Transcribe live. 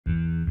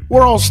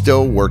We're all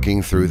still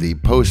working through the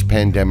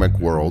post-pandemic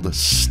world,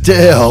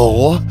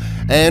 still,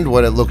 and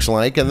what it looks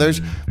like, and there's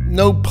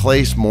no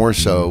place more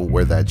so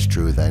where that's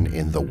true than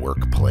in the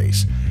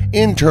workplace.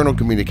 Internal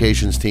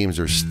communications teams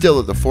are still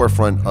at the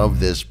forefront of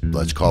this,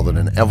 let's call it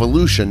an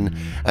evolution,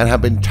 and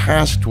have been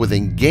tasked with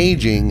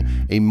engaging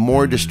a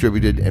more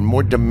distributed and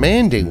more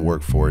demanding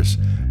workforce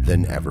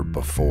than ever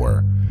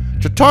before.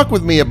 To talk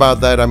with me about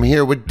that, I'm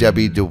here with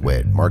Debbie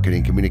DeWitt,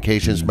 Marketing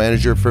Communications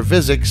Manager for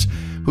Visix,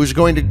 who's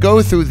going to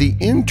go through the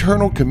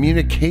internal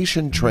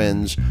communication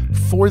trends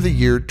for the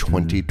year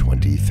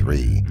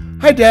 2023.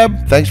 Hi,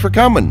 Deb. Thanks for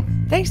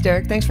coming. Thanks,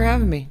 Derek. Thanks for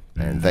having me.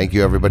 And thank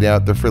you, everybody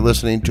out there, for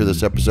listening to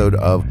this episode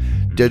of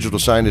Digital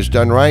Signage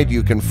Done Right.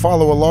 You can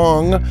follow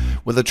along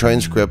with a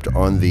transcript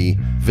on the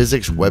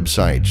Visix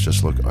website.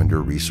 Just look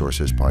under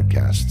Resources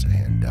Podcasts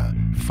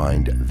and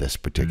find this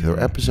particular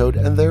episode,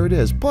 and there it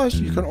is. Plus,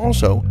 you can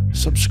also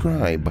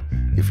subscribe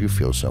if you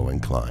feel so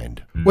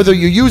inclined. Whether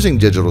you're using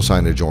digital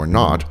signage or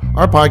not,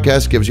 our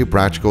podcast gives you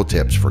practical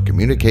tips for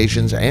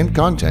communications and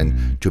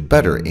content to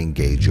better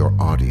engage your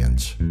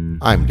audience.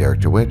 I'm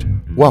Derek DeWitt.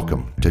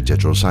 Welcome to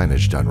Digital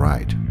Signage Done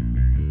Right.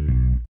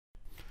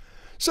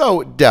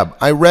 So, Deb,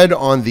 I read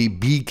on the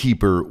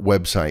Beekeeper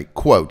website,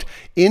 quote,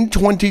 in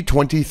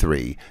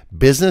 2023,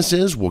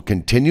 businesses will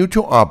continue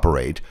to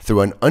operate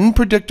through an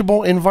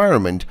unpredictable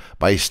environment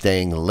by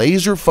staying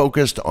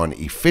laser-focused on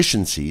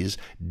efficiencies,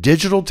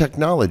 digital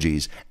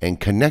technologies, and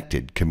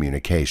connected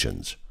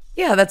communications.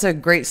 Yeah, that's a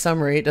great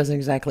summary. It doesn't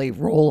exactly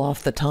roll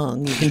off the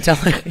tongue.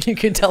 You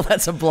can tell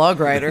that's a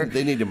blog writer.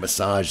 They need to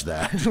massage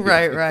that.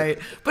 Right.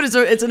 But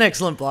it's an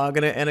excellent blog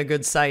and a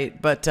good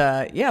site. But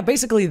yeah,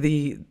 basically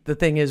the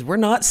thing is we're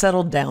not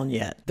settled down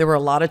yet. There were a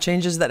lot of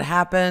changes that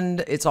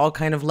happened. It's all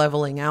kind of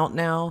leveling out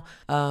now.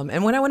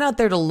 And when I went out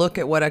there to look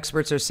at what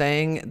experts are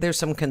saying, there's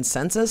some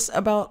consensus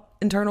about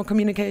internal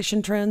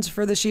communication trends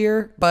for this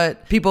year,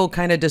 but people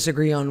kind of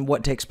disagree on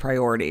what takes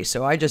priority.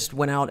 So I just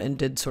went out and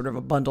did sort of a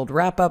bundled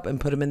wrap up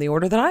and put them in the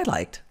order that I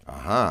liked.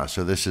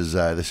 So this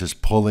is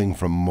pulling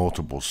from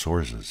multiple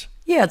sources.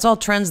 Yeah, it's all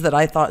trends that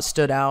I thought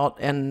stood out,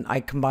 and I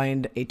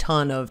combined a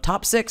ton of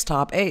top 6,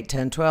 top 8,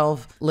 10,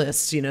 12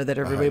 lists, that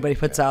everybody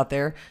puts out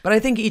there. But I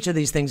think each of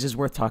these things is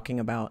worth talking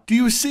about. Do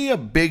you see a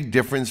big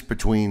difference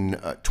between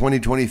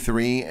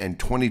 2023 and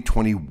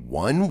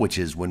 2021, which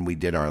is when we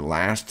did our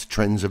last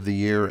Trends of the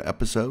Year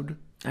episode?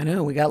 I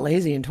know, we got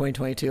lazy in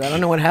 2022. I don't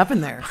know what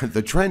happened there.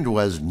 The trend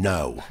was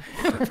no.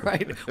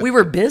 Right. We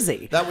were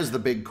busy. That was the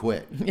big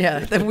quit.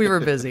 Yeah, we were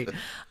busy.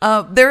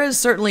 There is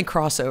certainly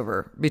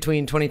crossover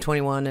between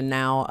 2021 and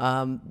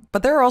now,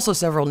 but there are also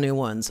several new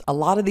ones. A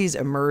lot of these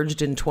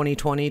emerged in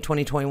 2020,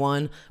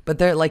 2021, but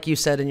they're, like you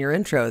said in your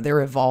intro,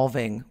 they're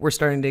evolving. We're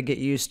starting to get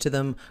used to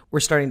them. We're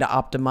starting to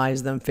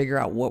optimize them, figure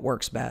out what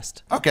works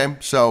best. Okay,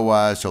 so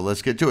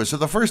let's get to it. So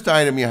the first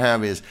item you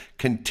have is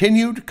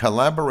continued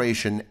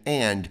collaboration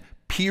and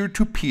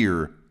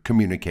peer-to-peer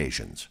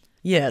communications.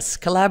 Yes,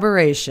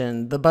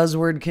 collaboration. The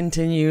buzzword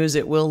continues.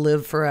 It will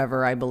live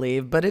forever, I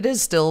believe, but it is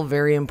still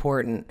very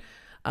important,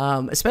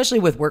 especially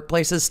with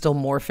workplaces still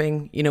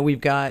morphing.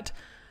 We've got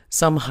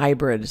some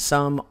hybrid,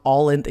 some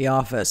all in the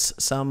office,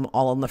 some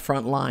all on the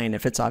front line,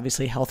 if it's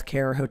obviously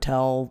healthcare,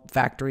 hotel,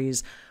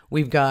 factories.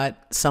 We've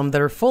got some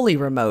that are fully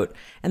remote.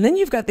 And then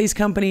you've got these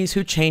companies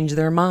who change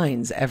their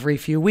minds every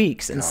few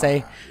weeks and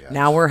say, yes,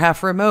 now we're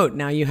half remote,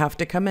 now you have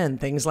to come in,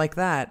 things like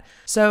that.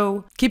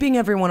 So keeping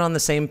everyone on the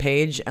same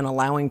page and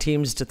allowing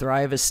teams to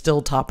thrive is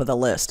still top of the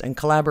list. And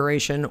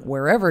collaboration,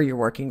 wherever you're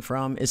working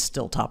from, is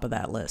still top of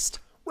that list.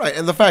 Right,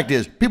 and the fact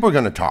is, people are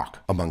going to talk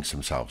amongst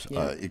themselves.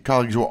 Yeah.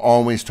 Colleagues will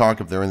always talk.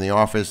 If they're in the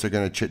office, they're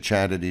going to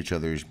chit-chat at each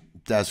other's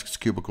desks,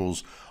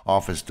 cubicles,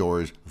 office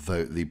doors,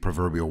 the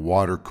proverbial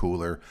water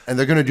cooler. And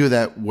they're going to do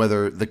that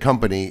whether the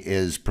company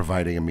is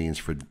providing a means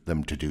for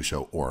them to do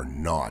so or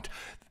not.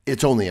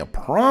 It's only a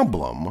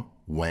problem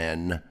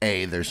when,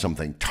 A, there's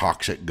something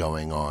toxic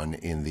going on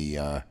in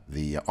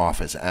the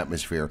office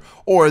atmosphere,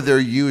 or they're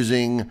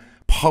using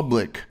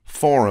public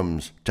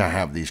forums to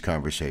have these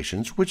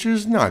conversations, which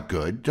is not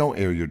good. Don't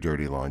air your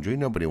dirty laundry.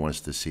 Nobody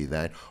wants to see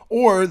that.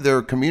 Or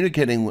they're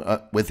communicating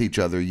with each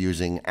other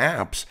using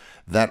apps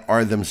that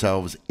are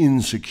themselves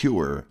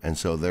insecure, and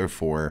so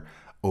therefore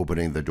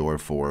opening the door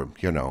for,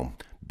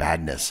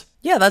 badness.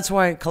 Yeah, that's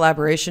why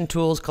collaboration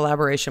tools,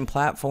 collaboration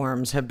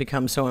platforms have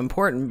become so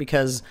important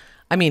because,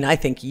 I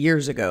think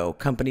years ago,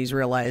 companies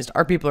realized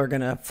our people are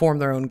going to form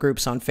their own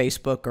groups on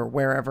Facebook or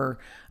wherever,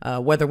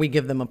 whether we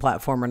give them a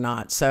platform or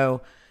not.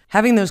 So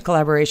having those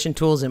collaboration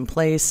tools in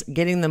place,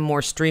 getting them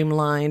more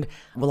streamlined.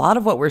 A lot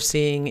of what we're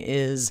seeing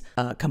is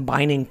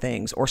combining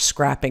things or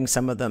scrapping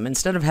some of them.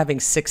 Instead of having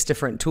 6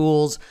 different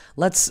tools,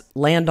 let's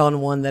land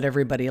on one that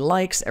everybody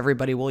likes,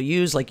 everybody will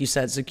use. Like you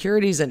said,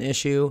 security is an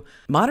issue.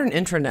 Modern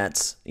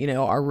intranets,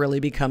 are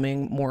really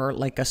becoming more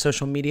like a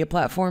social media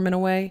platform in a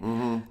way.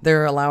 Mm-hmm.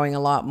 They're allowing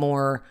a lot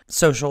more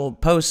social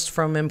posts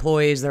from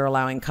employees. They're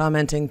allowing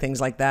commenting,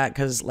 things like that.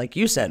 Because like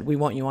you said, we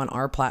want you on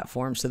our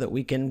platform so that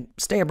we can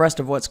stay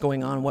abreast of what's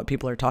going on, what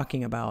people are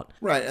talking about.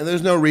 Right. And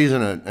there's no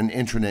reason an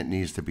intranet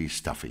needs to be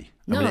stuffy.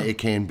 No. I mean, it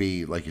can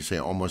be, like you say,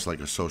 almost like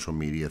a social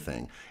media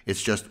thing.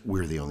 It's just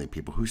we're the only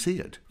people who see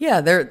it.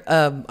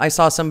 Yeah, I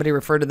saw somebody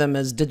refer to them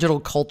as digital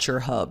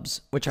culture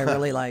hubs, which I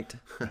really liked.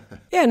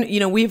 Yeah,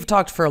 and we've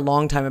talked for a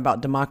long time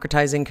about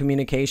democratizing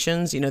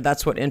communications.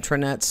 That's what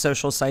intranets,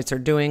 social sites are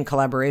doing,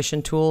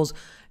 collaboration tools.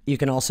 You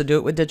can also do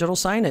it with digital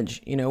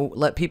signage.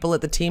 Let people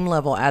at the team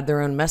level add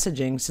their own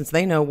messaging since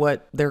they know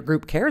what their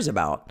group cares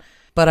about.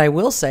 But I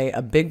will say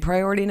a big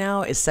priority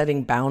now is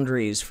setting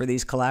boundaries for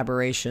these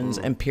collaborations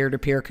and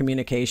peer-to-peer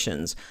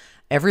communications.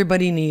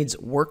 Everybody needs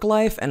work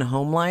life and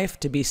home life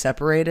to be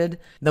separated.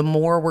 The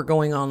more we're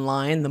going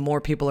online, the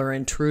more people are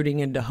intruding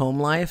into home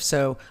life.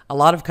 So a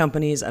lot of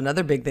companies,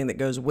 another big thing that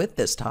goes with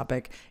this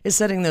topic is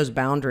setting those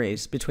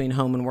boundaries between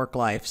home and work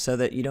life so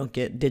that you don't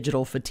get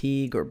digital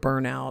fatigue or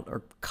burnout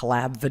or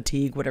collab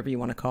fatigue, whatever you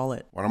want to call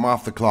it. When I'm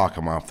off the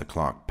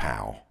clock,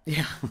 pal.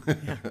 Yeah.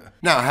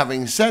 Now,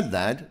 having said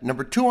that,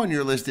 number 2 on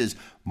your list is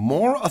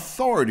more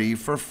authority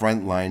for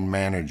frontline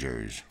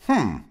managers.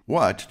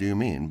 What do you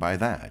mean by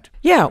that?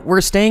 Yeah, we're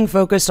staying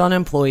focused on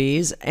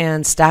employees,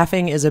 and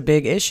staffing is a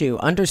big issue.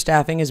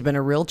 Understaffing has been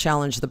a real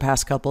challenge the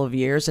past couple of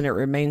years, and it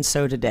remains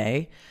so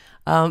today.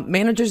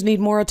 Managers need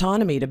more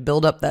autonomy to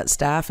build up that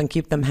staff and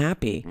keep them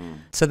happy.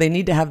 So they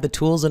need to have the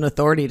tools and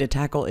authority to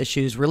tackle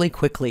issues really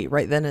quickly,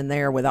 right then and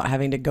there, without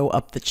having to go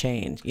up the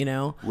chain,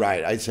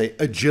 Right. I'd say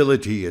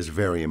agility is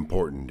very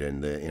important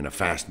in a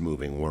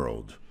fast-moving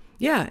world.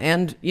 Yeah,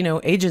 and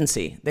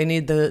agency. They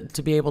need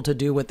to be able to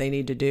do what they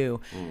need to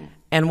do.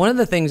 And one of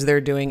the things they're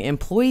doing,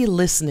 employee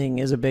listening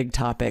is a big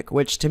topic,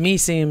 which to me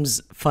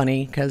seems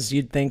funny because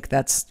you'd think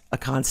that's a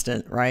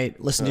constant, right?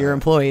 Listen to your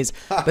employees.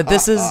 But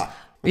this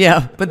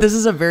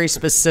is a very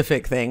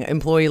specific thing.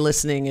 Employee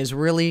listening is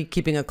really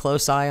keeping a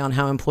close eye on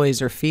how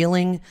employees are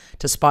feeling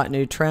to spot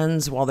new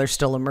trends while they're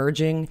still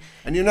emerging.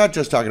 And you're not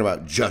just talking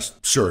about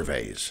just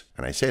surveys.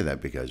 And I say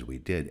that because we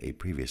did a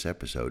previous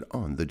episode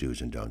on the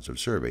do's and don'ts of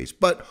surveys,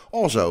 but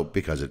also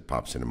because it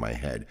pops into my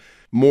head.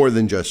 More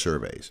than just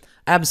surveys.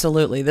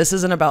 Absolutely. This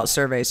isn't about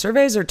surveys.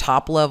 Surveys are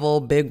top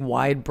level, big,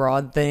 wide,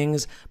 broad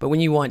things. But when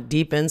you want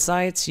deep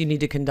insights, you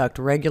need to conduct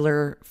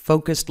regular,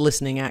 focused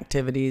listening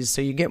activities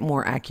so you get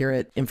more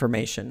accurate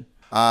information.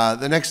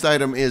 The next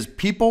item is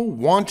people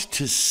want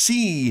to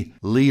see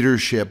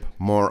leadership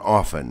more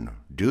often.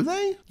 Do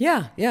they?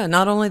 Yeah.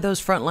 Not only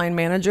those frontline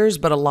managers,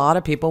 but a lot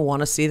of people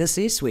want to see the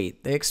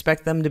C-suite. They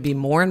expect them to be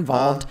more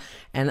involved.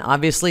 And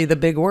obviously the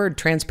big word,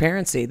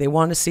 transparency. They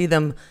want to see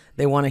them.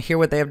 They want to hear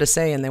what they have to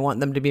say, and they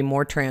want them to be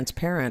more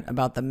transparent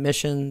about the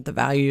mission, the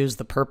values,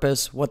 the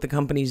purpose, what the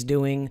company's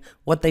doing,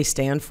 what they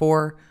stand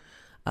for.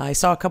 I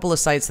saw a couple of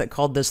sites that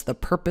called this the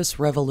purpose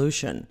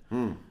revolution.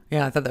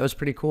 Yeah, I thought that was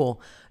pretty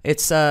cool.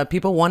 It's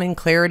people wanting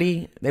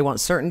clarity. They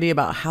want certainty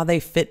about how they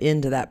fit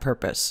into that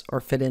purpose or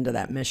fit into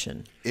that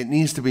mission. It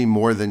needs to be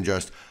more than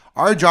just,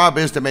 our job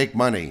is to make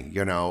money.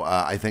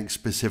 I think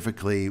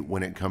specifically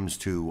when it comes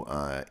to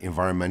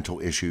environmental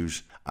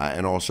issues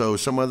and also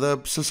some of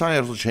the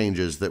societal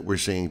changes that we're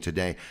seeing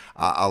today.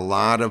 A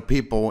lot of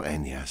people,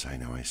 and yes, I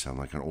know I sound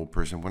like an old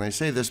person when I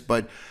say this,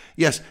 but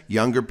yes,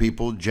 younger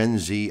people, Gen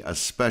Z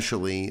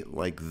especially,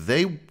 like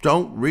they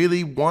don't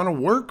really want to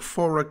work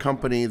for a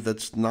company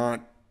that's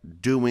not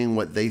doing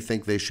what they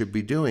think they should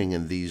be doing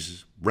in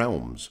these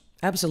realms.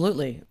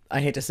 Absolutely.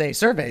 I hate to say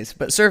surveys,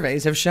 but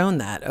surveys have shown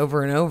that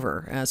over and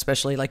over,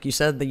 especially like you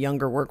said, the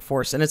younger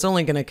workforce. And it's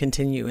only going to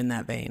continue in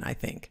that vein, I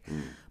think.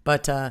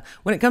 But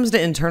when it comes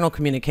to internal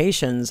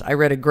communications, I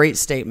read a great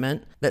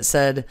statement that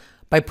said,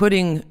 by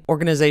putting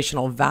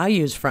organizational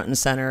values front and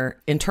center,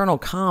 internal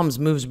comms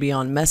moves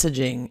beyond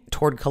messaging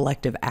toward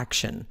collective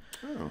action.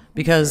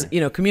 Because,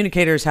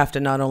 communicators have to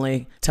not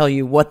only tell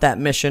you what that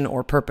mission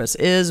or purpose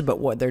is, but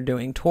what they're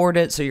doing toward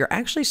it. So you're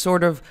actually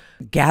sort of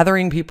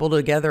gathering people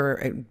together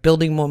and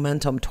building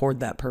momentum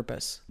toward that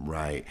purpose.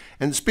 Right.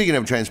 And speaking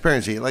of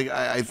transparency,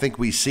 I think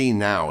we see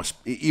now,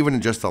 even in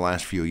just the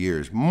last few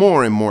years,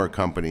 more and more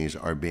companies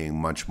are being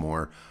much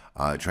more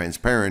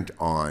transparent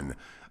on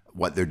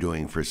what they're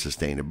doing for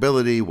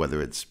sustainability,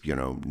 whether it's,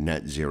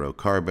 net zero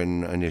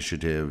carbon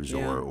initiatives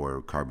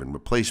or carbon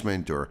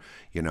replacement or,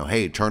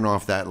 hey, turn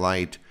off that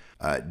light,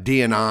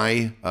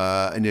 D&I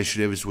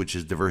initiatives, which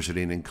is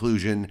diversity and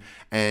inclusion,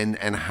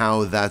 and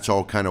how that's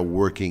all kind of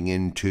working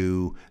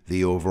into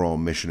the overall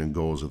mission and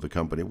goals of the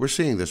company. We're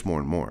seeing this more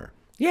and more.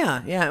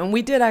 Yeah. And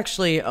we did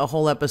actually a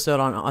whole episode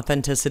on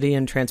authenticity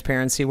and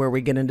transparency where we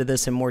get into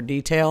this in more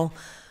detail.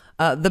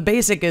 The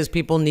basic is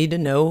people need to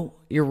know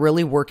you're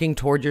really working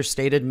toward your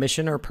stated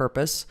mission or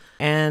purpose.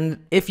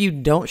 And if you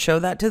don't show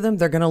that to them,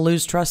 they're going to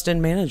lose trust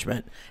in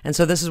management. And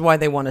so this is why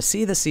they want to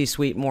see the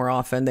C-suite more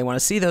often. They want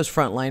to see those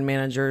frontline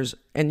managers.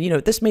 And,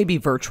 this may be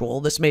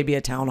virtual. This may be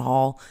a town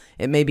hall.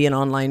 It may be an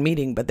online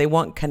meeting, but they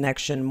want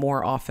connection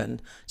more often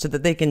so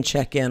that they can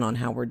check in on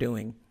how we're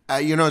doing.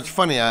 It's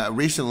funny.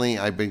 Recently,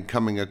 I've been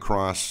coming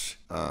across,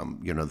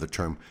 the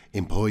term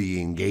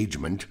employee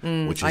engagement,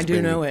 which has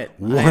been know it.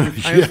 I'm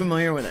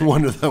familiar with it.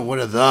 One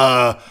of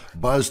the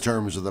buzz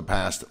terms of the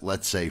past,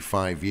 let's say,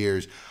 5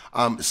 years.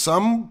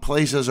 Some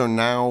places are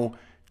now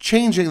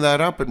changing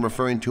that up and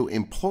referring to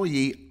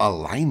employee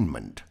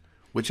alignment,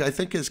 which I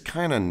think is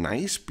kind of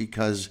nice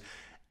because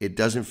it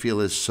doesn't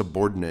feel as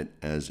subordinate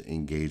as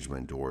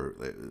engagement, or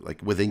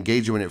like with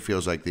engagement, it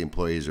feels like the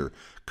employees are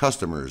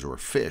customers or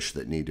fish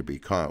that need to be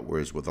caught.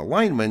 Whereas with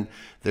alignment,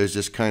 there's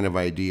this kind of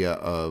idea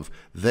of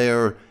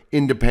they're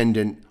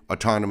independent,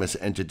 autonomous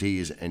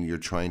entities, and you're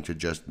trying to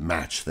just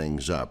match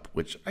things up,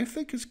 which I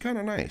think is kind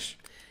of nice.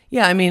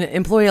 Yeah, I mean,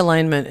 employee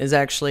alignment is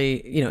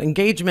actually,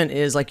 engagement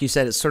is, like you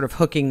said, it's sort of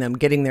hooking them,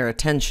 getting their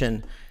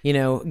attention,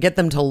 get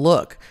them to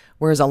look.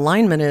 Whereas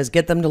alignment is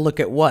get them to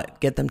look at what,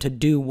 get them to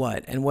do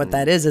what. And what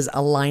that is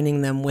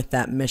aligning them with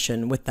that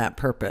mission, with that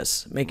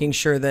purpose, making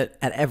sure that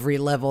at every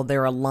level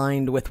they're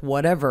aligned with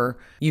whatever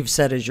you've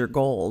set as your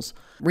goals.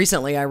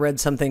 Recently, I read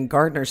something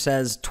Gartner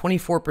says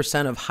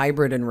 24% of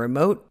hybrid and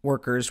remote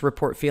workers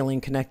report feeling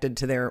connected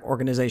to their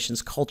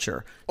organization's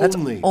culture. That's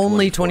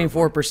only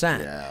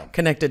 24%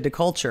 connected to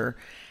culture.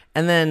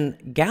 And then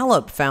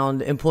Gallup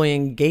found employee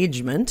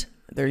engagement,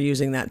 they're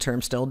using that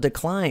term still,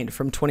 declined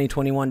from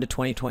 2021 to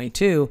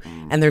 2022,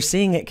 and they're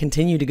seeing it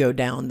continue to go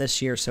down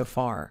this year so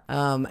far.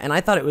 And I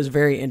thought it was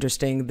very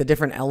interesting, the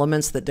different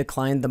elements that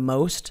declined the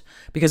most,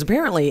 because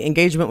apparently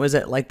engagement was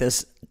at like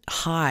this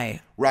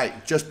high.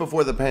 Right. Just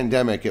before the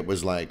pandemic, it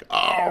was like,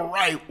 all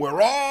right, we're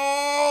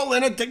all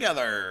in it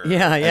together.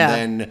 Yeah.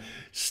 And then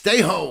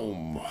stay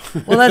home.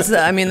 Well,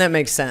 that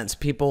makes sense.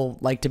 People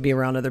like to be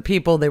around other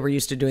people. They were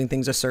used to doing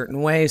things a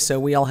certain way. So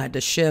we all had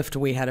to shift.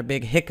 We had a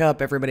big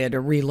hiccup. Everybody had to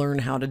relearn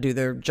how to do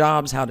their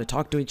jobs, how to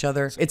talk to each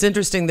other. It's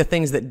interesting. The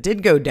things that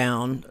did go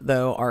down,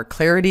 though, are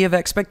clarity of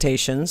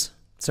expectations.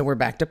 So we're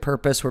back to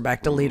purpose. We're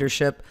back to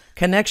leadership,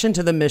 connection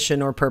to the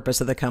mission or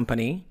purpose of the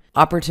company,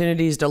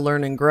 opportunities to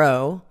learn and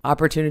grow,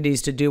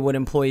 opportunities to do what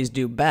employees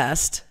do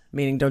best,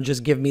 meaning don't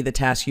just give me the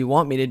task you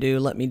want me to do,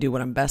 let me do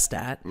what I'm best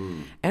at,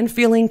 and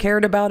feeling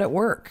cared about at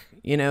work.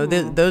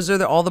 Those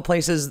are all the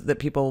places that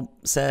people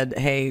said,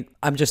 hey,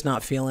 I'm just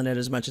not feeling it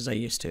as much as I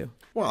used to.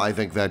 Well, I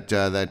think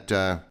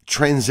that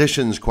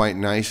transitions quite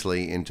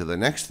nicely into the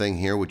next thing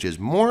here, which is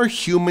more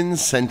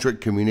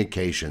human-centric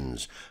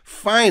communications.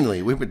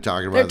 Finally, we've been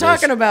talking about this. They're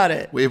talking about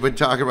it. We've been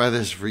talking about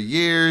this for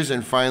years,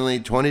 and finally,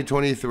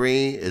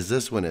 2023, is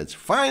this when it's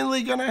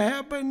finally going to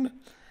happen?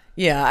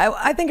 Yeah,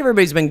 I think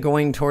everybody's been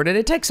going toward it.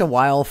 It takes a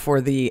while for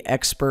the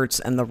experts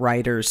and the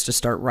writers to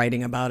start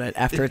writing about it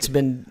after it's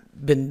been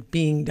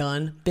being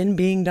done. Been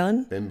being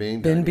done? Been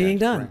being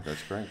done.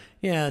 That's correct.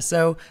 Yeah,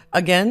 so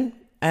again,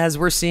 as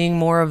we're seeing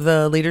more of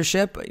the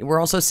leadership,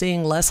 we're also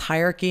seeing less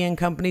hierarchy in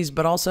companies,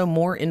 but also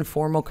more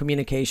informal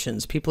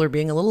communications. People are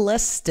being a little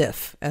less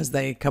stiff as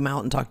they come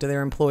out and talk to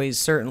their employees,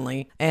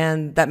 certainly.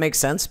 And that makes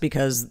sense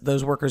because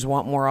those workers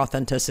want more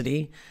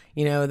authenticity.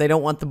 They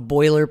don't want the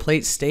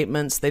boilerplate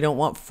statements. They don't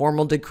want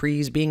formal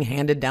decrees being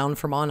handed down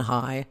from on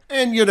high.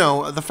 And,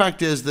 the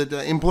fact is that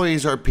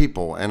employees are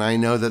people. And I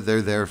know that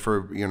they're there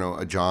for,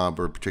 a job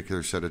or a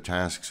particular set of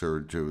tasks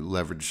or to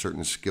leverage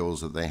certain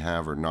skills that they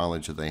have or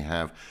knowledge that they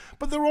have.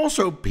 But they're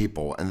also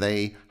people, and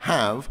they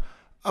have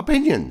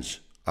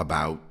opinions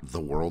about the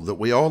world that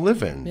we all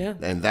live in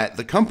and that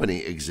the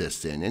company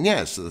exists in. And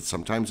yes,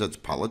 sometimes that's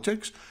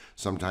politics.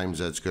 Sometimes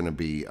that's going to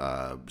be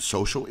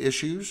social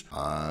issues.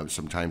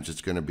 Sometimes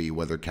it's going to be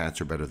whether cats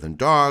are better than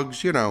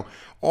dogs,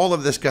 all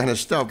of this kind of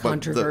stuff.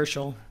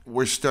 Controversial. But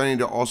we're starting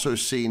to also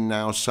see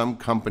now some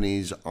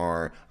companies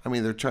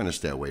they're trying to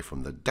stay away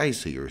from the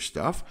dicier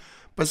stuff.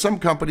 But some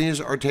companies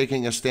are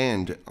taking a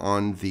stand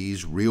on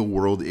these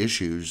real-world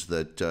issues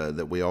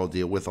that we all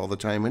deal with all the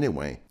time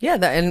anyway. Yeah,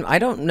 and I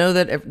don't know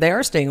that if they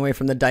are staying away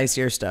from the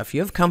dicier stuff.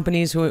 You have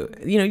companies who,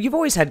 you've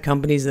always had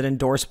companies that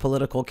endorse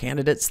political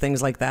candidates,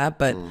 things like that.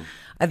 But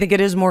I think it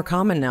is more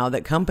common now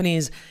that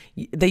companies,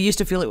 they used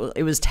to feel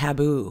it was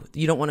taboo.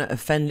 You don't want to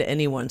offend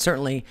anyone.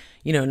 Certainly,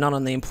 not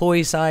on the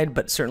employee side,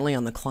 but certainly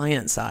on the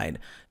client side.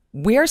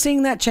 We are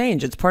seeing that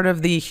change. It's part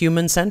of the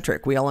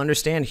human-centric. We all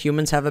understand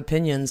humans have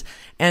opinions,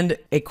 and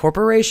a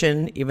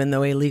corporation, even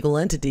though a legal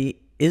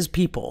entity, is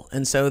people.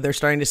 And so they're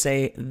starting to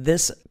say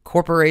this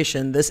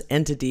corporation, this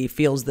entity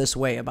feels this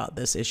way about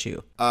this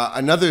issue.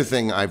 Another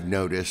thing I've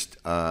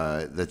noticed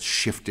that's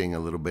shifting a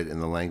little bit in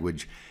the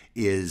language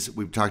is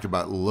we've talked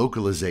about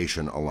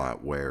localization a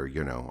lot, where,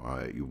 you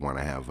want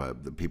to have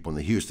the people in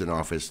the Houston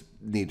office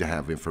need to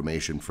have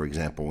information, for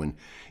example, in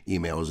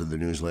emails in the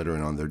newsletter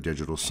and on their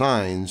digital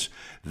signs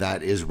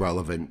that is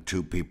relevant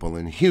to people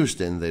in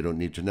Houston. They don't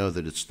need to know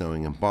that it's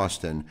snowing in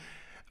Boston.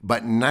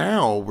 But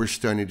now we're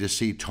starting to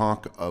see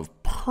talk of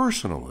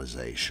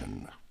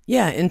personalization.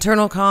 Yeah,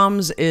 internal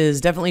comms is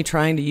definitely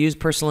trying to use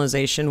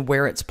personalization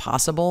where it's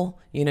possible.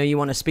 You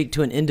want to speak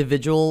to an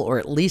individual or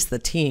at least the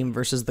team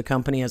versus the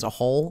company as a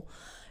whole.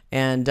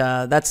 And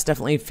that's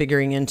definitely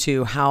figuring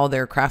into how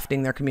they're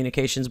crafting their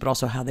communications, but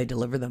also how they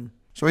deliver them.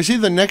 So I see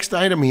the next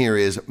item here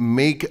is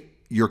make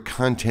your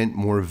content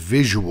more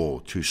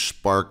visual to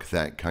spark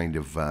that kind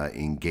of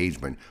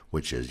engagement,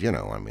 which is,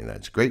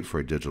 that's great for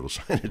a digital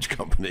signage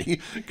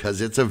company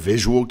because it's a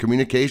visual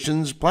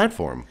communications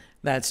platform.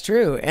 That's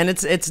true. And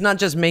it's not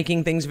just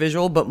making things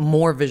visual, but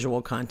more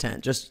visual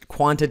content, just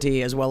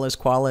quantity as well as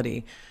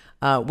quality.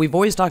 We've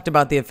always talked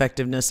about the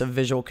effectiveness of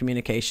visual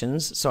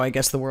communications, so I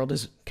guess the world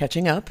is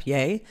catching up,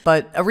 yay.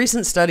 But a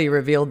recent study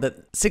revealed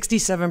that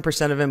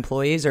 67% of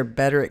employees are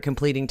better at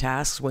completing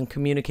tasks when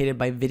communicated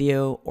by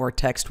video or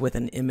text with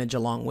an image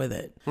along with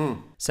it.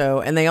 So,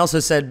 and they also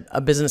said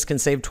a business can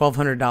save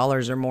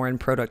 $1,200 or more in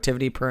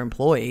productivity per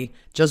employee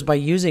just by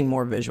using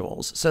more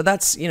visuals. So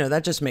that's,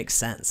 that just makes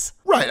sense.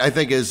 Right. I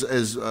think as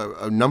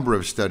a number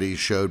of studies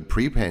showed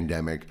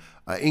pre-pandemic,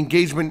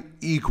 engagement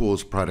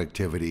equals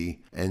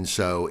productivity. And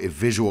so if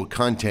visual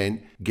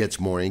content gets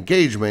more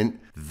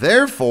engagement,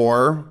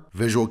 therefore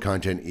visual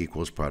content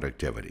equals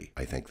productivity.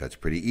 I think that's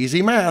pretty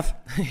easy math.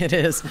 It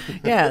is.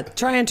 Yeah.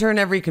 Try and turn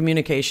every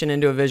communication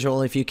into a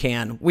visual if you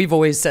can. We've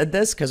always said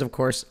this because, of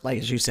course, like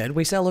as you said,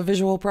 we sell a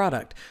visual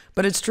product.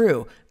 But it's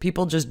true.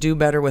 People just do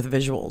better with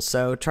visuals.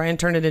 So try and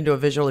turn it into a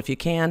visual if you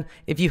can.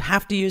 If you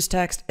have to use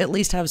text, at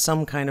least have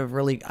some kind of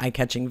really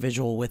eye-catching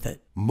visual with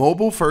it.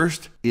 Mobile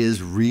first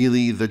is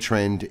really the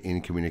trend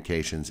in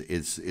communications.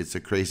 It's a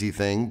crazy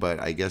thing, but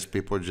I guess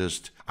people are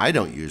I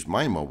don't use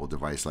my mobile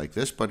device like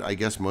this, but I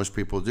guess most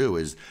people do,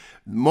 is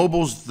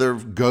mobile's their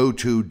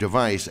go-to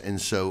device. And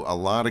so a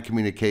lot of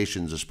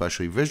communications,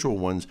 especially visual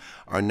ones,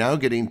 are now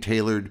getting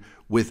tailored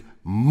with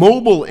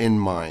mobile in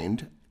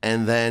mind.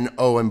 And then,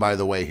 and by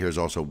the way, here's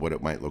also what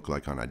it might look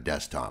like on a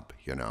desktop,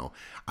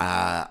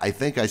 I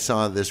think I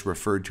saw this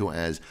referred to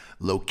as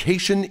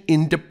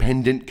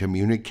location-independent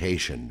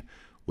communication,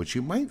 which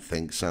you might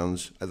think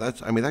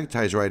that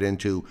ties right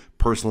into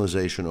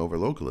personalization over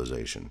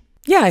localization.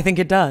 Yeah, I think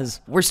it does.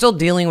 We're still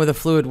dealing with a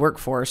fluid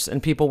workforce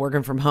and people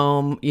working from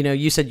home.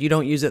 You said you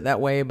don't use it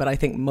that way, but I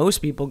think most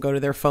people go to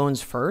their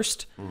phones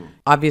first.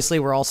 Obviously,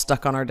 we're all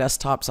stuck on our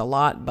desktops a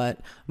lot,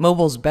 but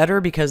mobile's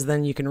better because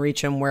then you can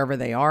reach them wherever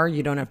they are.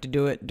 You don't have to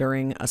do it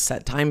during a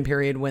set time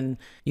period when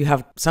you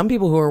have some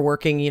people who are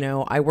working,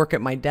 I work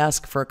at my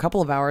desk for a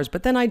couple of hours,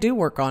 but then I do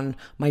work on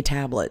my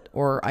tablet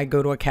or I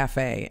go to a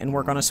cafe and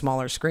work on a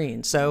smaller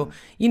screen. So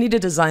you need to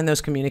design those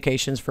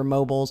communications for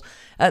mobiles.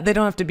 They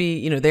don't have to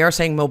be, they are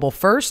saying mobile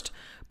first,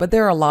 but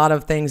there are a lot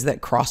of things that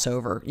cross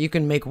over. You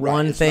can make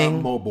one thing. It's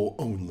not mobile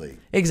only.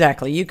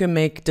 Exactly. You can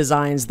make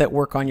designs that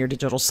work on your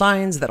digital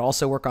signs, that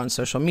also work on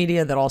social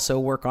media, that also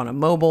work on a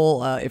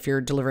mobile, if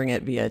you're delivering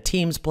it via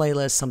Teams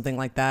playlist, something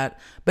like that.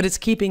 But it's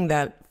keeping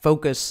that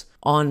focus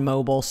on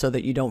mobile so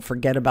that you don't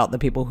forget about the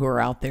people who are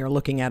out there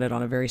looking at it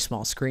on a very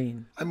small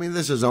screen.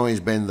 This has always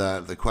been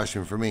the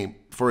question for me.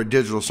 For a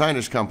digital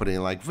signage company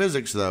like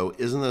Visix, though,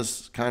 isn't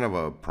this kind of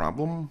a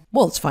problem?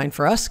 Well, it's fine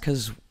for us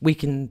because we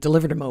can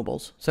deliver to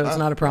mobiles, so it's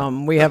not a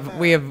problem. We have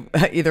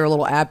either a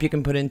little app you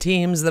can put in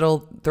Teams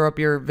that'll throw up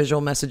your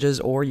visual messages,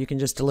 or you can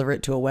just deliver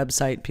it to a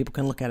website. People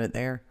can look at it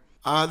there.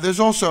 There's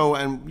also,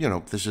 and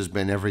this has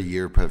been every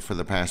year for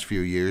the past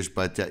few years,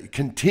 but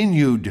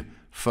continued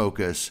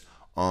focus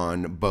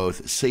on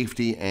both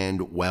safety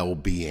and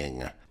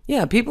well-being.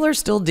 Yeah, people are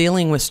still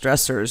dealing with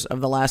stressors of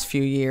the last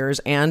few years,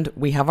 and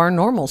we have our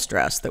normal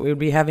stress that we would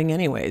be having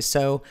anyways.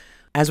 So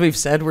as we've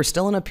said, we're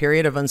still in a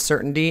period of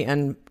uncertainty,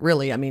 and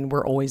really,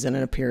 we're always in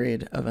a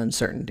period of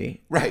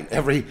uncertainty. Right,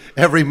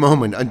 every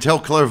moment until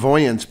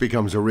clairvoyance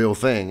becomes a real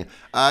thing.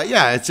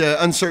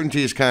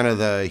 Uncertainty is kind of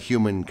the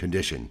human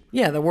condition.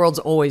 Yeah, the world's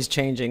always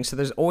changing, so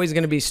there's always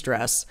going to be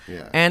stress.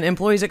 Yeah. And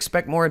employees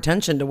expect more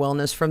attention to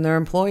wellness from their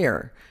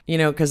employer.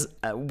 Because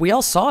we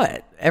all saw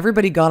it.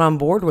 Everybody got on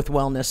board with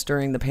wellness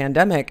during the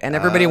pandemic, and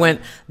everybody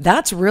went,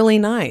 that's really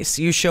nice.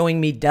 You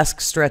showing me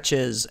desk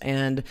stretches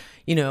and,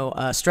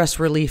 stress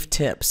relief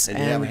tips. And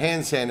you have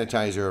hand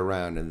sanitizer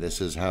around, and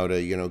this is how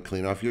to,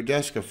 clean off your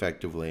desk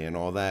effectively and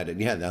all that. And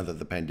yeah, now that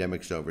the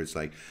pandemic's over, it's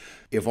like,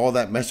 if all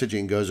that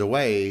messaging goes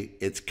away,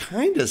 it's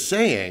kind of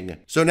saying,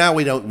 so now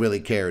we don't really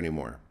care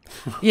anymore.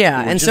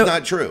 Yeah, Which is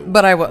not true.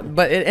 But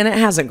it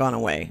hasn't gone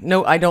away.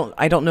 No, I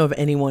don't know of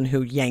anyone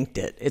who yanked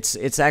it.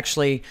 It's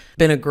actually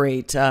been a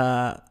great,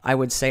 I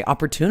would say,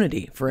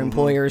 opportunity for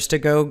employers to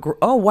go,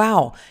 oh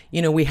wow,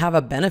 we have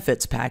a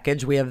benefits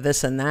package, we have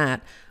this and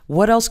that.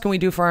 What else can we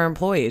do for our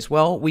employees?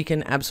 Well, we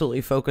can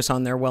absolutely focus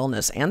on their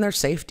wellness and their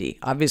safety.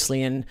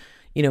 Obviously, in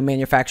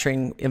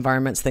manufacturing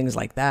environments, things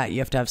like that, you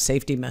have to have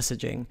safety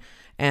messaging.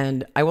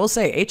 And I will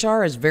say,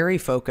 HR is very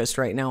focused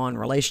right now on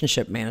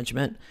relationship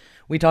management.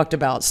 We talked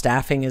about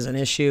staffing as an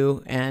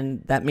issue,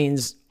 and that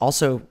means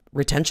also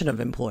retention of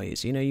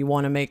employees. You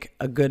want to make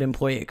a good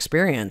employee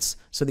experience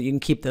so that you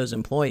can keep those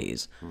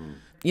employees.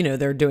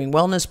 They're doing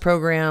wellness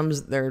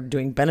programs, they're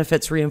doing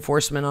benefits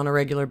reinforcement on a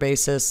regular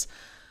basis.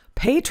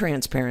 Pay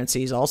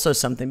transparency is also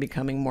something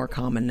becoming more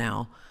common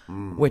now,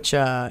 which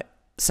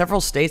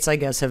several states, I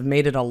guess, have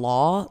made it a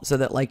law so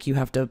that you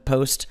have to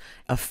post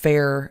a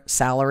fair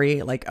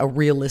salary, like a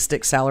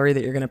realistic salary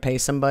that you're going to pay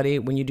somebody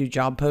when you do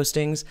job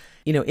postings.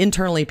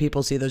 Internally,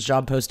 people see those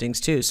job postings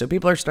too. So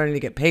people are starting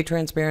to get pay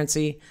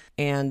transparency.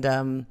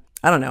 And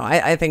I don't know.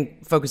 I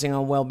think focusing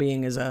on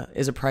well-being is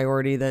a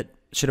priority that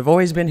should have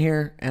always been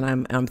here,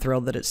 and I'm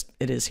thrilled that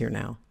it is here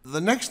now.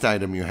 The next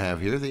item you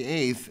have here, the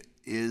 8th,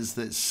 is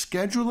that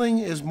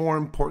scheduling is more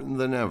important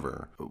than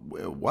ever.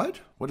 What?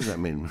 What does that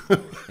mean?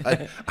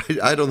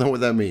 I don't know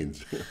what that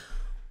means.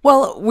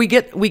 Well, we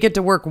get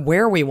to work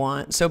where we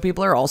want, so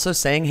people are also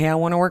saying, "Hey, I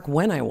want to work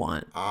when I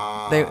want."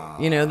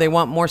 They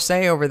want more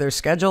say over their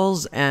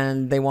schedules,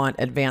 and they want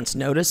advance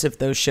notice if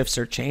those shifts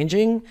are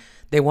changing.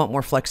 They want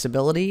more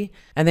flexibility,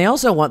 and they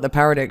also want the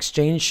power to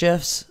exchange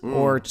shifts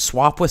or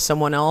swap with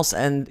someone else.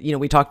 And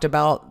we talked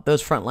about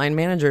those frontline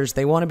managers.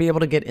 They want to be able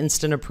to get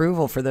instant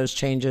approval for those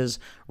changes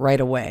right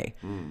away.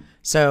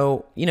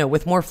 So,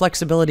 with more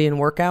flexibility in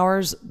work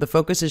hours, the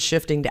focus is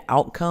shifting to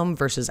outcome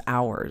versus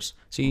hours.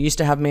 So you used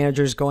to have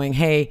managers going,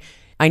 "Hey,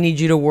 I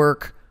need you to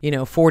work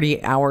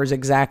 40 hours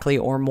exactly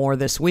or more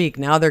this week."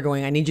 Now they're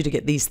going, "I need you to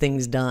get these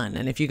things done.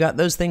 And if you got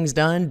those things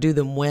done, do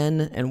them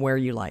when and where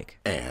you like.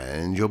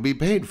 And you'll be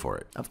paid for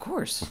it." Of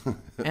course.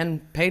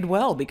 And paid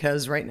well,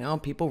 because right now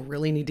people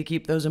really need to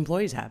keep those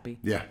employees happy.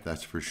 Yeah,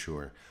 that's for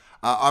sure.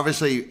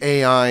 Obviously,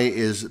 AI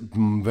is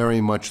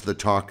very much the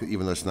talk,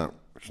 even though it's not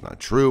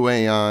true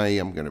AI.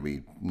 I'm going to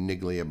be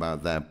niggly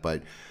about that.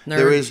 But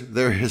there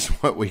is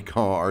what we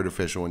call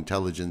artificial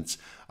intelligence,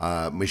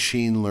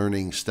 machine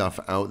learning stuff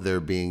out there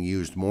being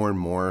used more and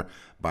more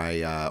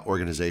by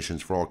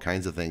organizations for all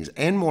kinds of things,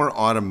 and more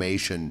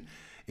automation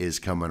is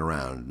coming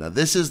around. Now,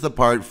 this is the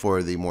part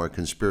for the more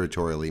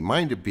conspiratorially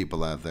minded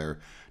people out there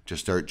to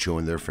start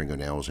chewing their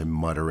fingernails and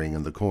muttering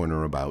in the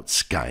corner about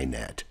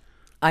Skynet.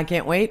 I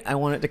can't wait. I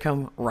want it to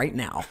come right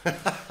now.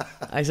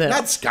 I said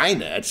not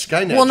Skynet.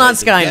 Skynet. Well, not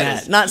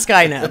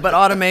Skynet, but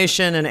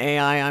automation and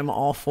AI I'm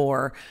all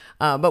for.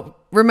 But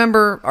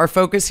remember, our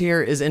focus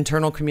here is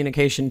internal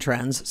communication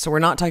trends. So we're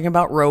not talking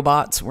about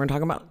robots. We're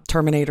talking about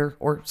Terminator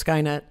or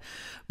Skynet.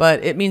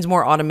 But it means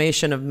more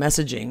automation of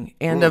messaging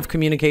and of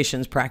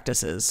communications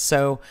practices.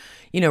 So,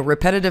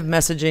 repetitive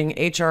messaging,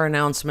 HR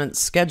announcements,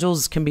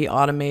 schedules can be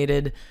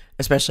automated,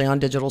 especially on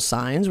digital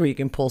signs where you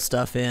can pull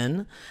stuff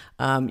in.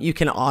 You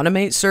can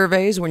automate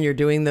surveys when you're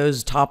doing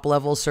those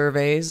top-level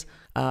surveys.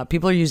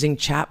 People are using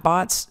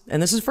chatbots,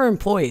 and this is for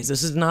employees.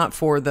 This is not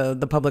for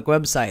the public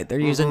website. They're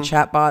using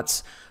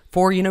chatbots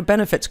for,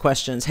 benefits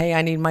questions. Hey,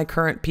 I need my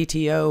current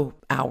PTO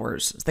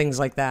hours, things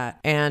like that.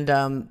 And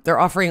they're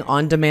offering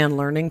on-demand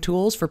learning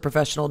tools for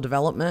professional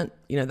development.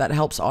 That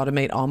helps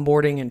automate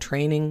onboarding and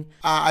training.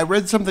 I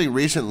read something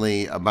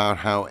recently about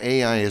how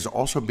AI is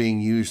also being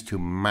used to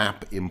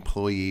map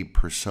employee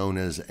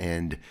personas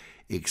and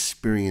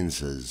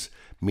experiences,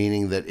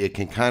 meaning that it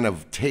can kind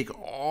of take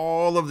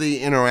all of the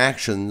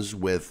interactions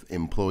with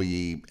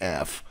employee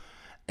F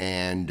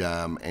and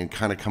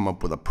kind of come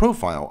up with a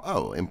profile.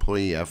 Oh,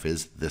 employee F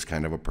is this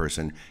kind of a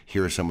person.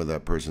 Here are some of the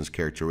person's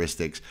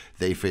characteristics.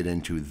 They fit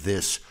into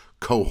this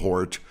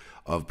cohort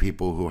of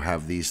people who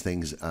have these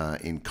things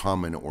in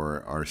common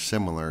or are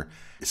similar.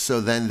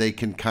 So then they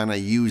can kind of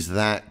use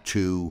that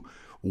to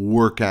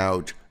work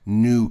out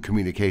new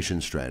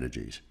communication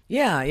strategies.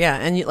 Yeah.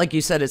 And like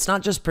you said, it's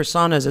not just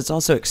personas, it's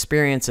also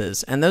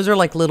experiences. And those are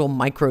like little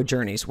micro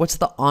journeys. What's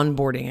the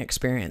onboarding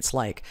experience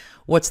like?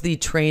 What's the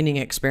training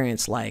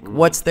experience like?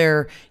 What's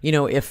their,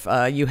 if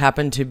you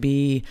happen to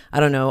be, I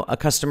don't know, a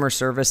customer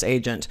service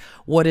agent,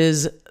 what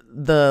is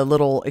the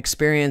little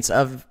experience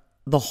of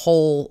the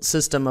whole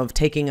system of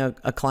taking a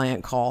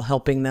client call,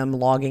 helping them,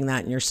 logging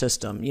that in your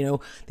system?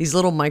 These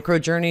little micro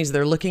journeys,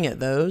 they're looking at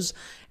those.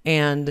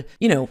 And,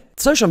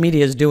 social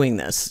media is doing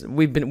this.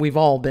 We've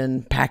all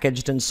been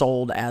packaged and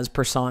sold as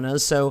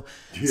personas. So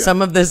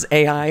some of this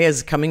AI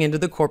is coming into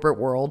the corporate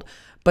world,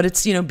 but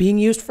it's, being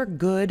used for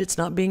good. It's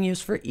not being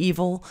used for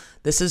evil.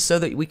 This is so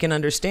that we can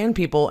understand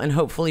people and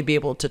hopefully be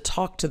able to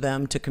talk to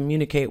them, to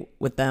communicate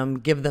with them,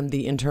 give them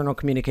the internal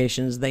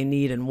communications they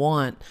need and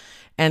want.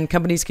 And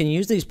companies can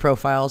use these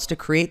profiles to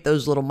create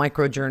those little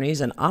micro journeys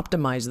and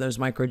optimize those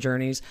micro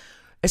journeys,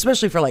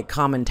 especially for like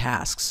common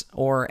tasks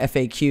or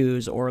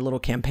FAQs or little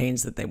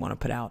campaigns that they want to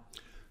put out.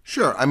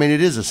 Sure. I mean,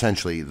 it is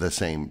essentially the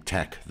same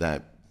tech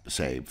that,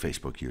 say,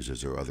 Facebook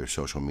uses or other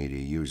social media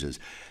uses.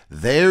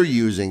 They're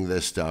using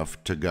this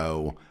stuff to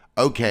go,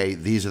 okay,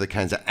 these are the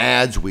kinds of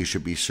ads we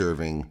should be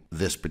serving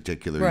this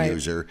particular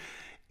user.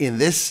 In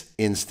this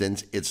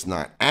instance, it's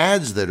not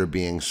ads that are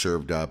being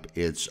served up.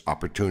 It's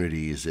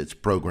opportunities, it's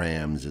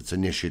programs, it's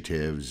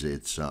initiatives,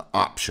 it's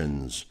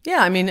options. Yeah,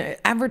 I mean,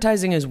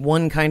 advertising is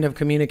one kind of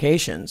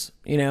communications,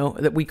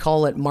 that we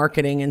call it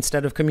marketing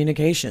instead of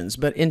communications.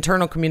 But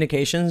internal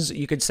communications,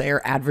 you could say,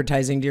 are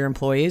advertising to your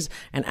employees,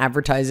 and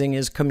advertising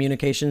is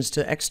communications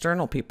to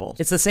external people.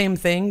 It's the same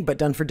thing, but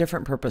done for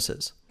different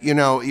purposes.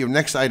 Your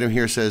next item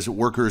here says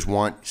workers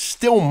want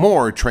still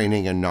more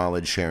training and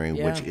knowledge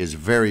sharing, which is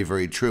very,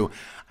 very true.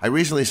 I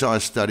recently saw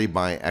a study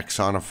by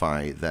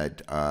Axonify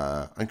that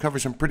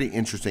uncovered some pretty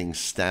interesting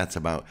stats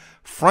about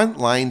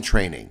frontline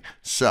training.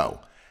 So,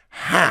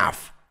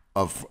 half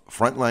of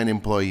frontline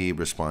employee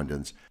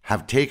respondents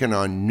have taken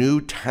on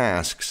new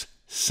tasks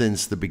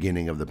since the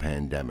beginning of the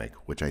pandemic,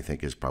 which I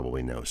think is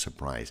probably no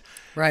surprise.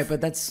 Right,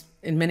 but that's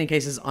in many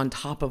cases on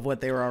top of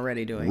what they were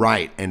already doing.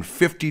 Right, and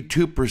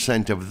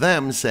 52% of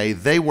them say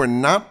they were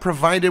not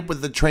provided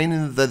with the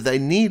training that they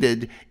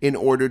needed in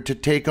order to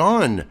take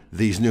on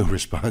these new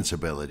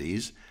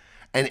responsibilities.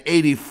 And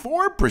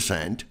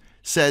 84%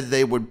 said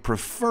they would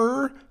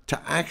prefer to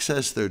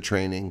access their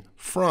training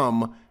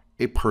from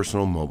a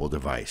personal mobile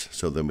device.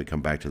 So then we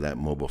come back to that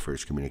mobile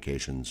first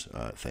communications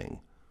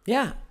thing.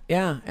 Yeah.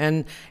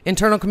 And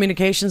internal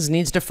communications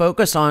needs to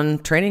focus on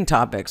training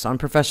topics, on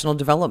professional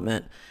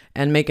development,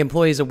 and make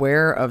employees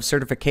aware of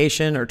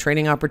certification or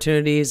training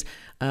opportunities.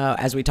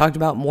 As we talked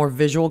about, more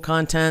visual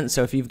content.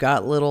 So if you've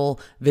got little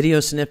video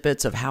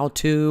snippets of how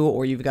to,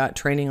 or you've got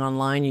training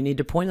online, you need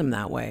to point them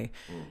that way.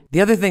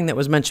 The other thing that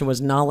was mentioned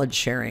was knowledge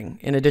sharing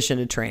in addition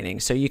to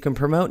training. So you can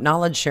promote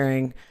knowledge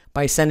sharing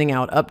by sending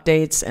out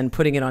updates and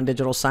putting it on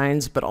digital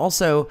signs, but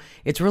also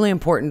it's really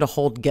important to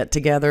hold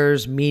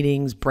get-togethers,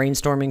 meetings,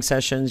 brainstorming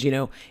sessions,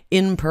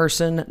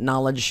 in-person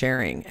knowledge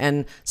sharing.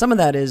 And some of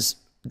that is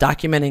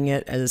documenting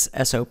it as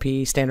SOP,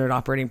 standard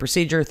operating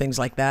procedure, things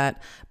like that.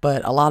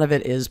 But a lot of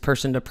it is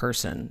person to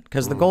person,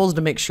 because the goal is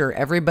to make sure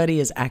everybody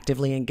is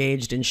actively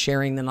engaged in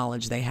sharing the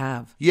knowledge they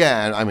have.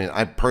 Yeah, I mean,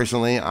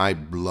 I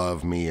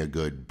love me a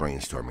good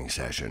brainstorming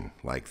session.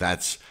 Like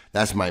that's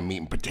my meat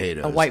and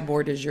potatoes. A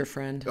whiteboard is your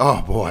friend.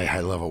 Oh boy, I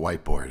love a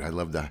whiteboard.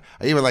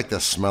 I even like the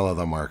smell of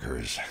the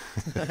markers.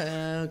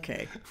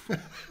 Okay.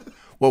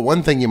 Well,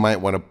 one thing you might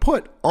want to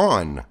put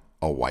on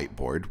a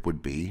whiteboard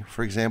would be,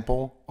 for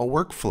example, a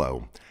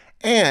workflow.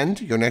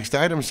 And your next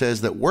item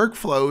says that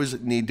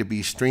workflows need to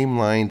be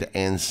streamlined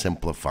and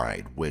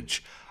simplified,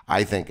 which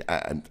I think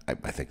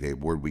the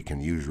word we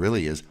can use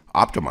really is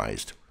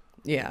optimized.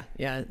 Yeah,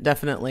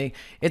 definitely.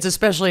 It's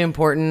especially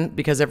important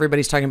because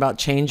everybody's talking about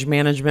change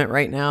management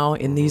right now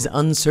in these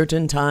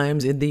uncertain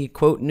times, in the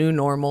quote new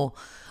normal.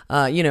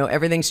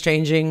 Everything's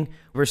changing.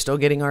 We're still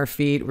getting our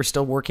feet. We're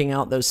still working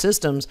out those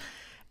systems.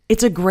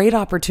 It's a great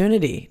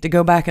opportunity to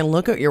go back and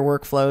look at your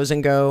workflows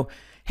and go,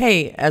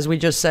 hey, as we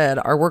just said,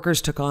 our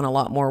workers took on a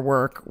lot more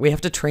work. We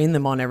have to train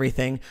them on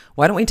everything.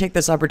 Why don't we take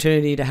this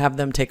opportunity to have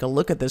them take a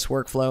look at this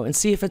workflow and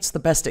see if it's the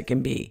best it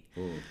can be?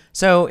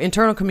 So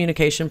internal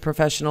communication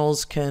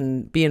professionals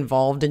can be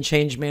involved in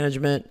change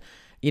management,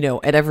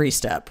 at every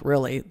step,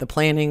 really. The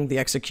planning, the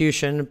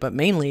execution, but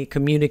mainly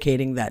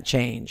communicating that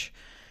change.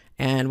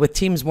 And with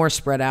teams more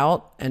spread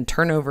out and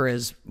turnover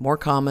is more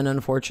common,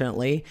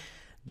 unfortunately,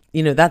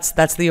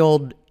 that's the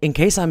old, in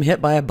case I'm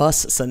hit by a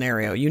bus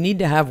scenario. You need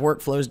to have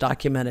workflows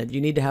documented. You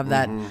need to have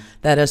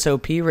that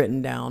SOP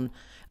written down.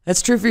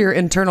 That's true for your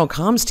internal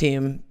comms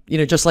team,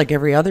 just like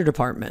every other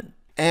department.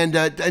 And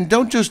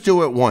don't just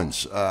do it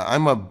once.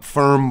 I'm a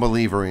firm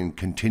believer in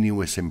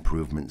continuous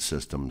improvement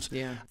systems.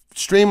 Yeah.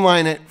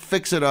 Streamline it,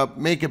 fix it up,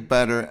 make it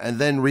better, and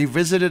then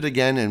revisit it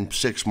again in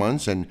 6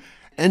 months and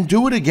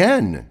do it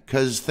again,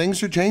 because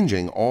things are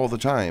changing all the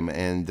time,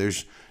 and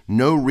there's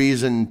no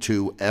reason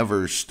to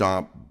ever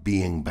stop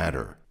being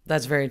better.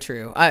 That's very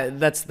true.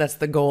 That's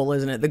the goal,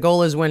 isn't it? The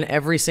goal is when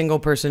every single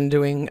person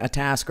doing a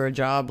task or a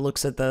job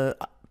looks at the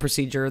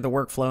procedure, the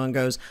workflow, and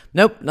goes,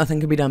 nope, nothing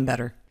could be done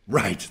better.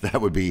 Right.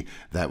 That would be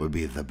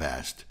the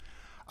best.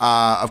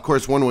 Of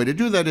course, one way to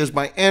do that is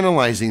by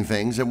analyzing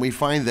things, and we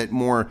find that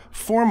more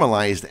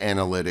formalized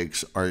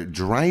analytics are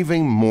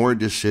driving more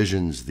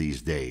decisions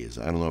these days.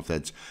 I don't know if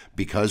that's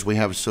because we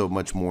have so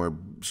much more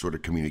sort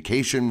of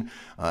communication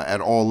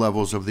at all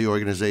levels of the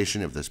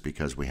organization, if that's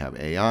because we have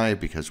AI,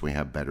 because we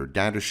have better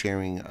data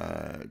sharing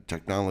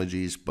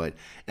technologies, but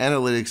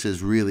analytics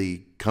is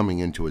really coming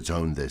into its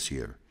own this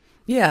year.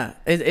 Yeah,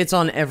 it's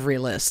on every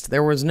list.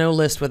 There was no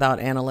list without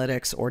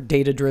analytics or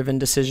data-driven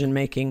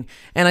decision-making.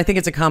 And I think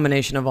it's a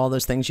combination of all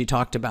those things you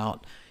talked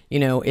about.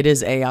 It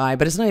is AI,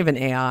 but it's not even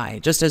AI.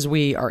 Just as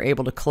we are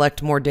able to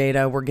collect more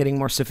data, we're getting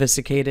more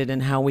sophisticated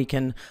in how we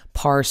can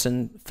parse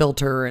and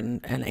filter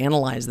and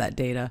analyze that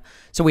data.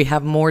 So we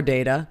have more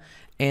data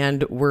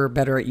and we're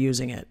better at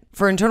using it.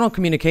 For internal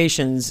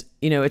communications,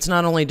 it's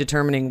not only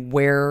determining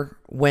where,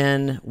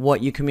 when,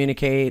 what you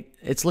communicate,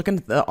 it's looking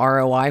at the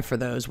ROI for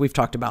those. We've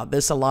talked about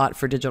this a lot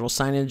for digital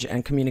signage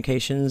and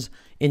communications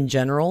in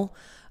general.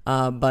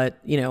 But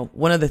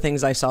one of the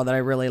things I saw that I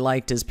really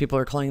liked is people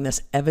are calling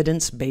this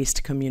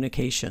evidence-based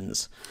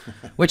communications,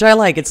 which I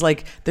like. It's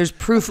like there's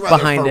proof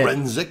behind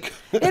forensic.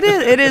 It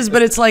is,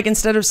 but it's like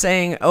instead of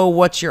saying, "Oh,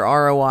 what's your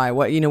ROI?"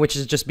 Which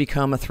has just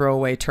become a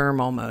throwaway term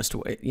almost.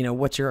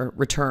 What's your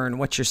return?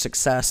 What's your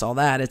success? All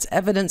that. It's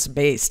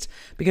evidence-based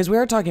because we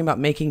are talking about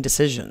making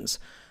decisions.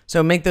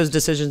 So make those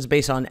decisions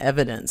based on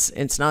evidence.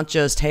 It's not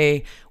just,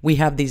 hey, we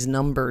have these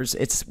numbers.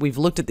 We've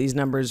looked at these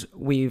numbers,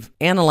 we've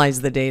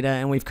analyzed the data,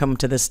 and we've come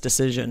to this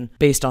decision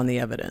based on the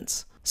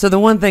evidence. So the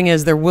one thing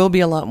is there will be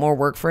a lot more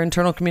work for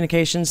internal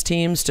communications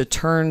teams to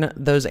turn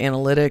those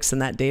analytics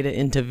and that data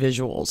into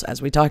visuals.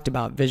 As we talked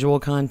about, visual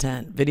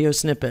content, video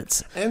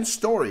snippets. And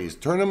stories.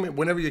 Turn them,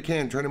 whenever you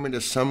can, turn them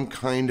into some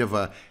kind of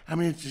a, I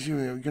mean,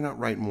 you're not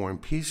writing War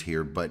and Peace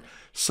here, but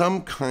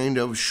some kind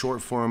of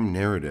short form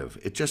narrative.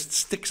 It just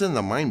sticks in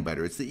the mind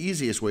better. It's the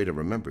easiest way to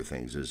remember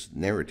things is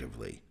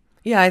narratively.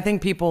 Yeah, I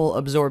think people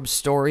absorb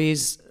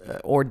stories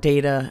or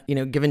data,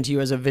 given to you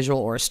as a visual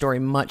or a story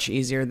much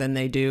easier than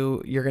they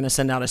do. You're going to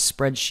send out a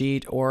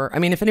spreadsheet or,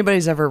 if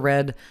anybody's ever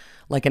read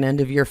like an end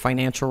of year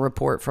financial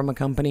report from a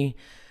company,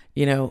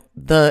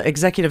 the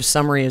executive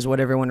summary is what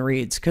everyone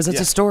reads because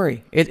it's a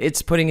story.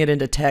 It's putting it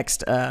into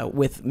text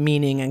with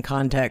meaning and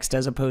context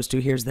as opposed to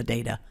here's the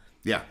data.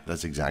 Yeah,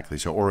 that's exactly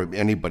so. Or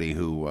anybody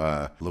who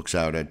looks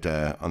out at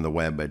on the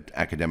web at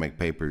academic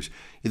papers,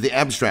 the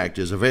abstract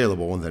is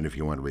available, and then if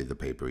you want to read the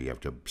paper, you have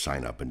to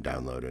sign up and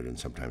download it, and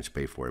sometimes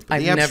pay for it. But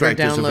the abstract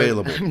is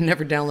available. I've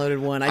never downloaded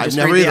one. I just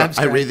read the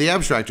abstract. I read the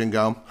abstract and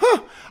go,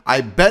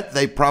 I bet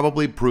they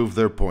probably proved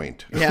their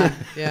point. Yeah.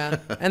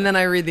 And then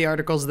I read the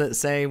articles that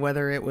say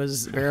whether it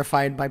was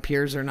verified by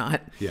peers or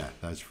not. Yeah,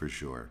 that's for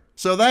sure.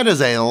 So that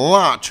is a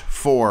lot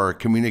for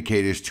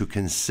communicators to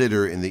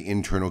consider in the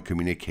internal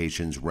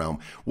communications realm.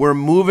 We're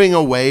moving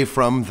away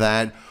from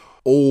that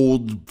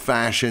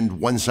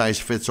old-fashioned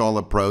one-size-fits-all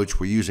approach.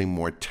 We're using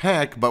more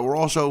tech, but we're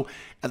also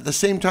at the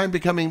same time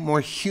becoming more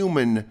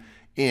human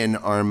in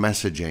our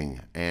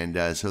messaging.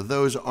 And so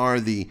those are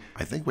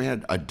I think we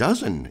had a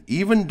dozen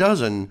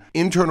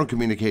internal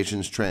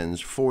communications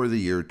trends for the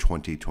year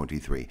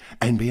 2023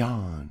 and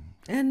beyond.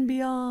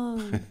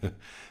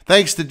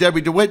 Thanks to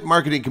Debbie DeWitt,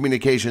 Marketing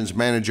Communications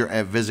Manager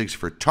at Visix,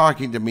 for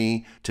talking to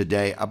me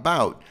today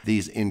about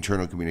these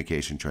internal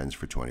communication trends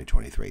for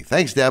 2023.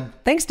 Thanks, Deb.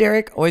 Thanks,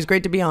 Derek. Always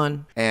great to be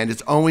on. And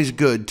it's always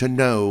good to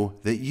know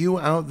that you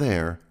out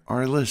there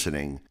are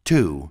listening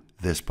to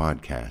this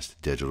podcast,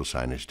 Digital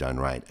Signage Done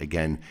Right.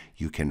 Again,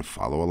 you can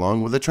follow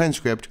along with the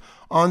transcript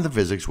on the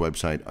Visix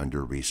website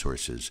under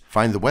Resources.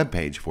 Find the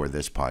webpage for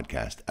this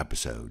podcast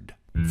episode.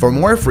 For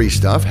more free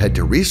stuff, head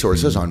to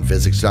resources on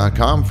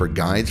Visix.com for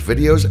guides,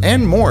 videos,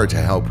 and more to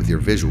help with your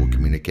visual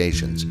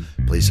communications.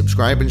 Please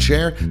subscribe and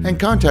share, and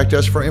contact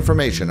us for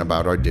information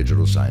about our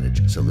digital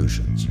signage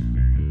solutions.